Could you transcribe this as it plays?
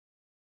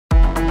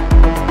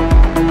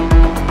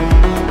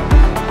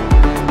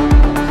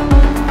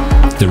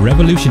The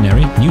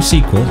revolutionary new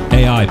sequel,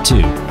 AI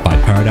 2, by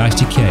Paradise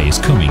Decay is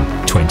coming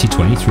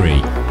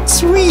 2023.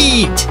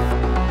 Sweet!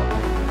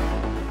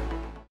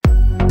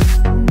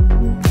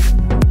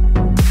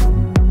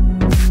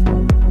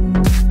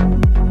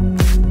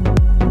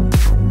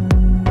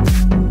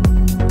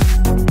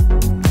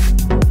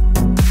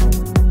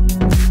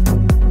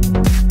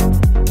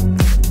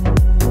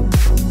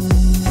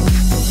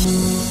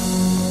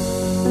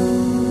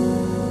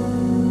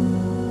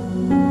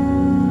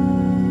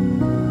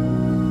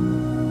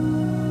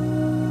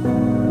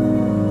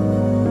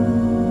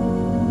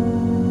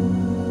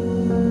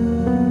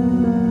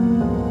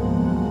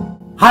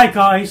 Hi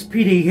guys,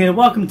 PD here,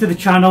 welcome to the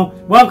channel,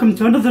 welcome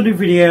to another new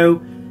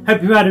video.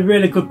 Hope you had a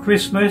really good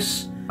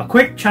Christmas. A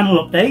quick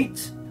channel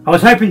update. I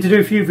was hoping to do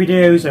a few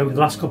videos over the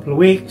last couple of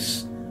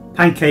weeks,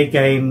 pancake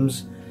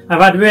games. I've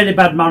had really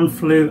bad man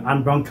flu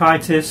and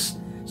bronchitis,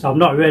 so I've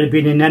not really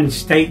been in any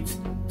state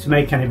to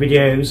make any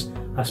videos.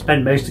 I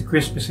spent most of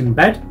Christmas in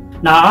bed.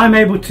 Now I'm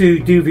able to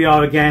do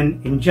VR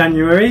again in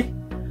January.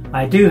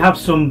 I do have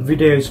some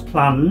videos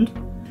planned,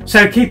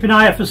 so keep an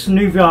eye out for some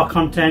new VR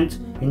content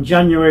in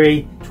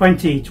January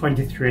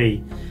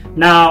 2023.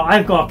 Now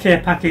I've got a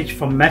care package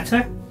from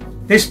Meta.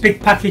 This big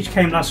package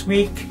came last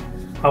week.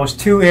 I was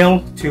too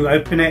ill to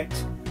open it,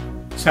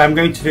 so I'm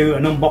going to do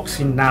an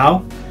unboxing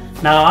now.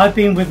 Now I've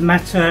been with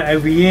Meta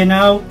over a year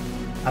now.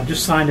 I've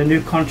just signed a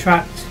new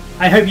contract.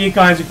 I hope you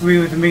guys agree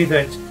with me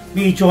that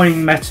me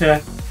joining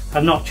Meta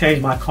has not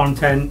changed my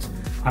content.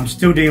 I'm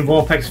still doing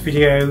Vortex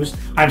videos.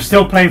 I'm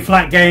still playing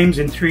flat games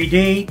in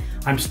 3D.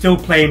 I'm still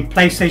playing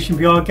PlayStation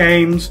VR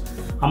games.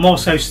 I'm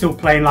also still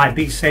playing like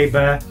Beat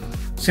Saber,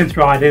 Synth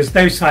Riders,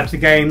 those types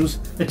of games.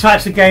 The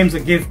types of games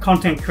that give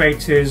content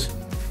creators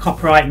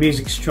copyright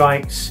music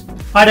strikes.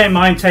 I don't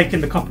mind taking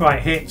the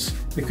copyright hits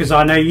because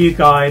I know you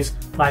guys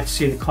like to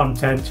see the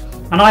content.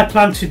 And I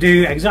plan to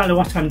do exactly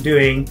what I'm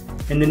doing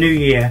in the new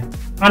year.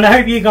 And I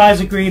hope you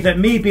guys agree that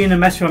me being a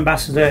Meta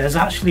ambassador has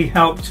actually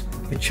helped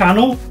the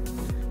channel.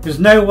 There's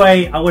no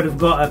way I would have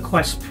got a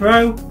Quest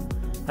Pro.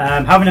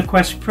 Having a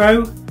Quest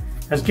Pro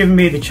has given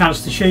me the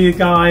chance to show you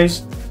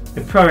guys the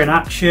Pro in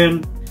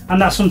action,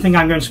 and that's something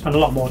I'm going to spend a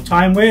lot more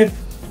time with.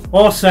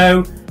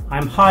 Also,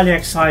 I'm highly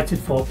excited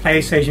for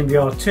PlayStation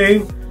VR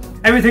 2.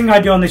 Everything I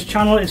do on this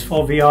channel is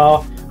for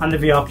VR and the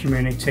VR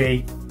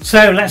community.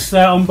 So let's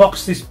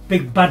unbox this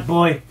big bad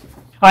boy.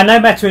 I know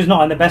Meta is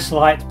not in the best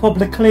light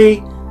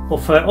publicly, but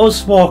for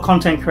us small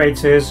content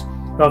creators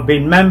who have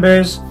been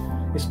members,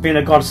 it's been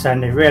a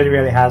godsend. It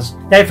really has.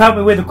 They've helped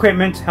me with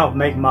equipment to help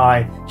make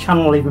my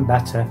channel even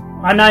better.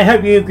 And I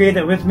hope you agree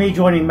that with me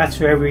joining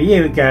Meta over a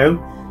year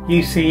ago,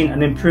 you've seen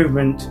an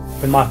improvement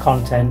with my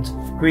content,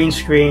 green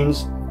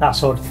screens, that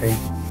sort of thing.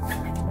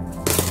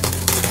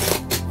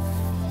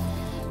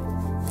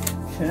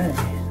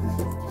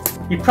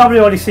 Okay. You've probably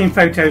already seen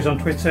photos on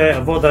Twitter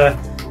of other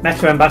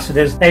Meta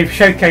ambassadors. They've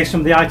showcased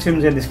some of the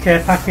items in this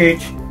care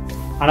package,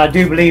 and I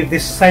do believe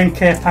this same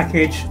care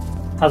package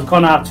has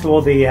gone out to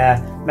all the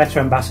Meta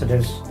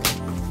ambassadors.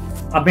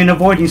 I've been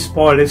avoiding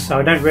spoilers, so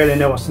I don't really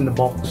know what's in the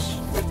box.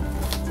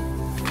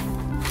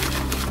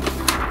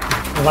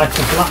 Like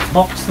the black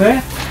box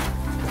there.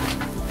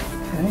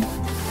 Okay.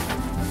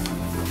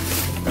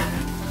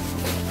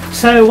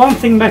 So one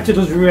thing Meta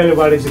does really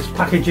well is its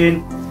packaging.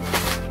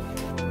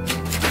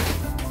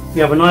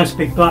 You have a nice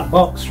big black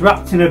box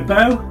wrapped in a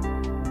bow,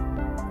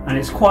 and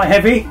it's quite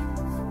heavy.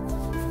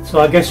 So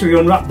I guess we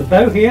unwrap the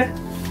bow here.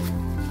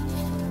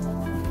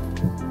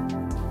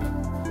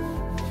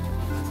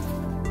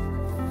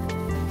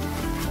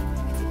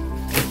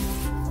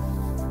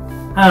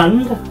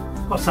 And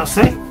what's that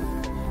say?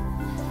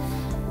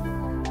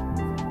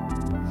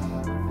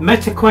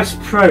 Meta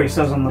Quest Pro, it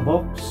says on the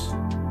box.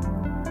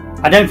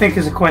 I don't think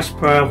it's a Quest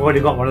Pro, I've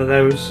already got one of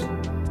those.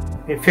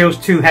 It feels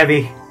too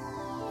heavy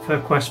for a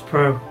Quest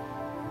Pro.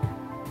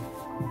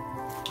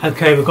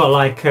 Okay, we've got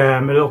like a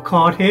little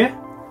card here.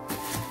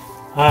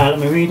 Let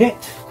me read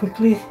it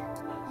quickly.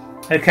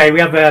 Okay, we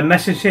have a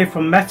message here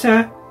from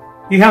Meta.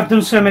 You have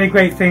done so many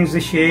great things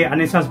this year,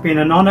 and it has been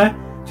an honour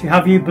to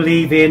have you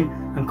believe in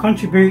and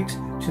contribute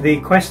to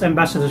the Quest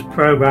Ambassadors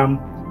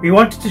program. We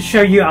wanted to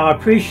show you our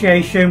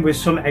appreciation with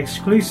some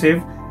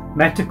exclusive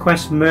Meta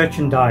Quest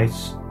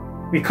merchandise.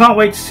 We can't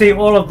wait to see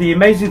all of the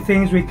amazing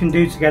things we can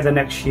do together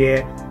next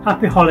year.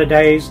 Happy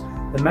holidays,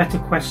 the Meta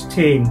Quest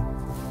team.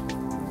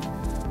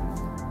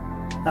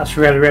 That's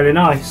really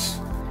nice.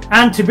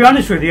 And to be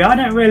honest with you, I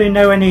don't really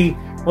know any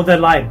other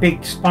like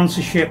big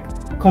sponsorship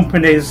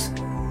companies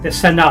that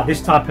send out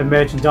this type of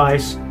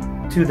merchandise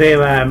to their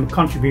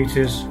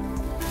contributors.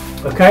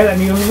 Okay, let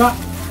me unwrap.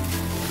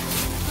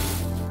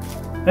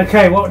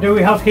 Okay, what do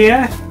we have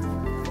here?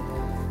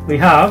 We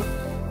have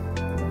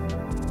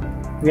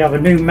a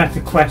new Meta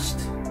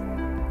Quest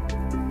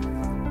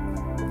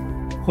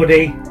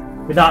hoodie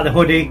without the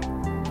hoodie.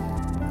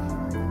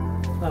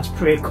 That's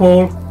pretty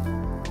cool.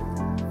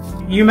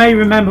 You may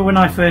remember when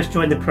I first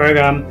joined the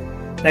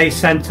program, they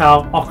sent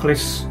out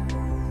Oculus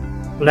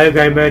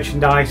logo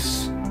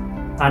merchandise,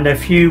 and a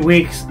few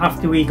weeks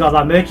after we got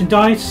that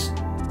merchandise,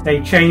 they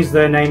changed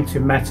their name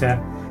to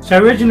Meta. So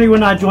originally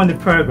when I joined the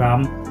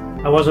program,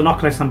 I was an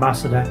Oculus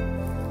ambassador,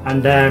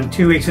 and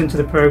 2 weeks into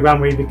the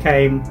program we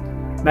became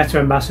Meta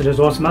ambassadors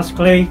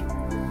automatically,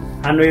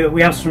 and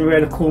we have some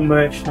really cool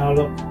merch now.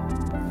 Look,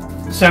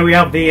 so we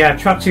have the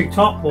tracksuit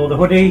top, or the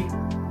hoodie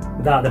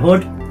without the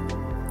hood.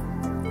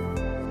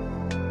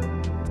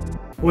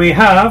 We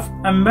have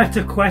a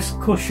Meta Quest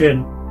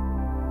cushion.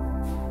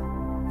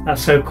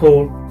 That's so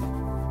cool.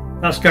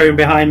 That's going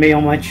behind me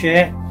on my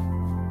chair.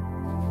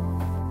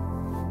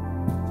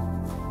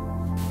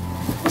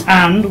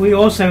 And we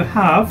also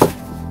have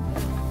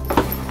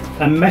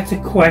a Meta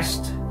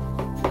Quest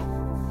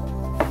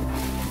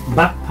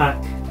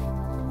backpack.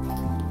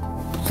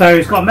 So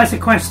it's got Meta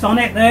Quest on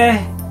it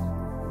there.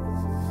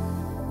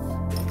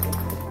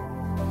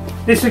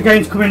 This is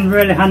going to come in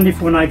really handy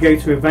for when I go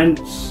to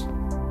events,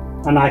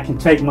 and I can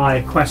take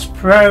my Quest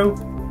Pro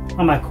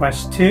and my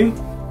Quest 2.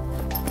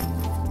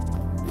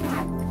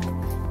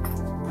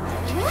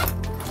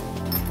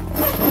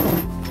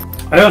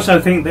 I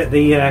also think that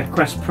the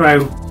Quest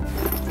Pro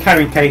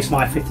carrying case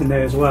might fit in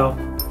there as well.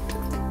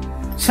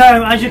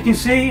 So as you can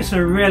see, it's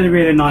a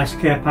really nice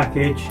care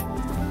package,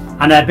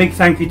 and a big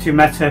thank you to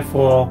Meta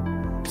for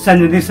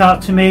sending this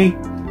out to me,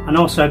 and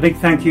also a big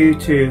thank you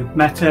to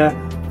Meta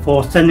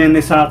for sending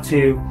this out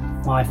to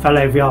my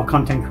fellow VR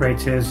content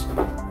creators.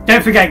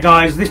 Don't forget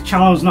guys, this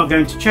channel is not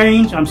going to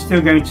change. I'm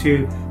still going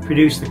to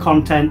produce the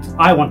content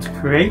I want to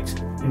create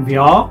in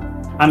VR,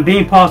 and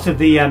being part of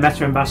the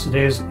Meta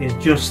ambassadors is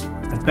just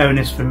a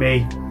bonus for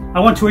me. I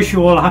want to wish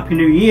you all a happy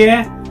new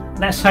year.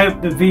 Let's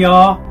hope that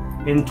VR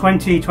in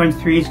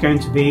 2023 is going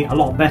to be a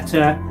lot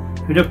better,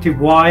 productive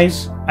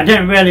wise. I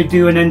don't really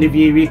do an end of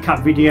year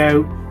recap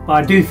video, but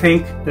I do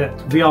think that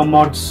VR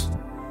mods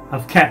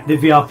have kept the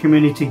VR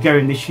community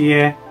going this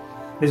year.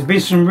 There's been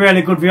some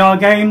really good VR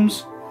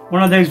games.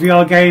 One of those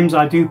VR games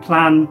I do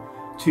plan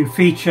to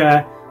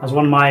feature as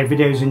one of my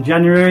videos in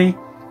January.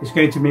 It's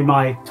going to be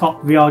my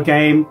top VR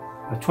game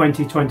of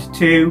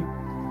 2022.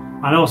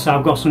 And also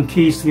I've got some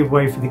keys to give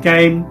away for the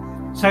game.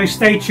 So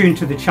stay tuned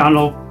to the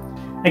channel.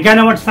 Again,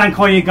 I want to thank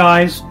all you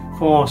guys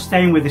for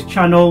staying with this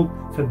channel,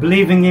 for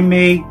believing in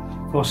me,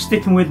 for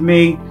sticking with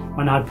me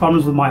when I had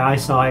problems with my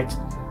eyesight.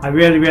 I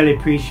really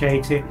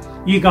appreciate it.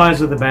 You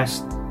guys are the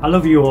best. I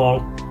love you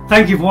all.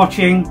 Thank you for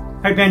watching.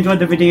 Hope you enjoyed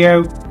the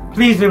video.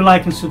 Please leave a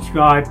like and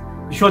subscribe.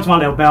 Be sure to my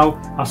little bell.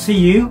 I'll see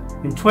you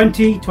in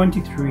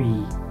 2023.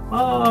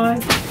 Bye.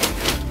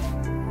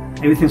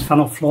 Everything's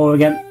fell on the floor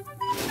again.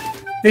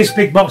 This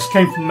big box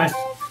came from Meta.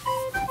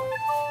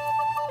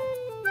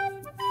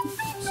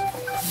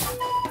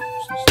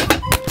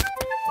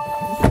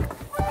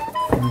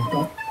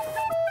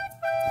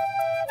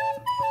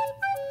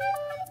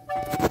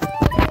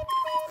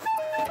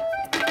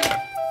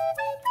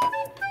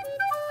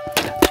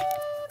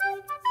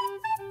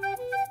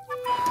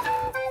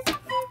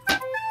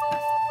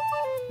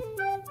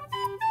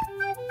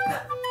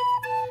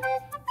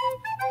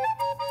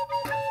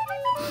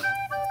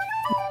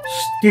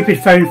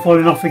 Stupid phone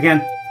falling off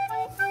again.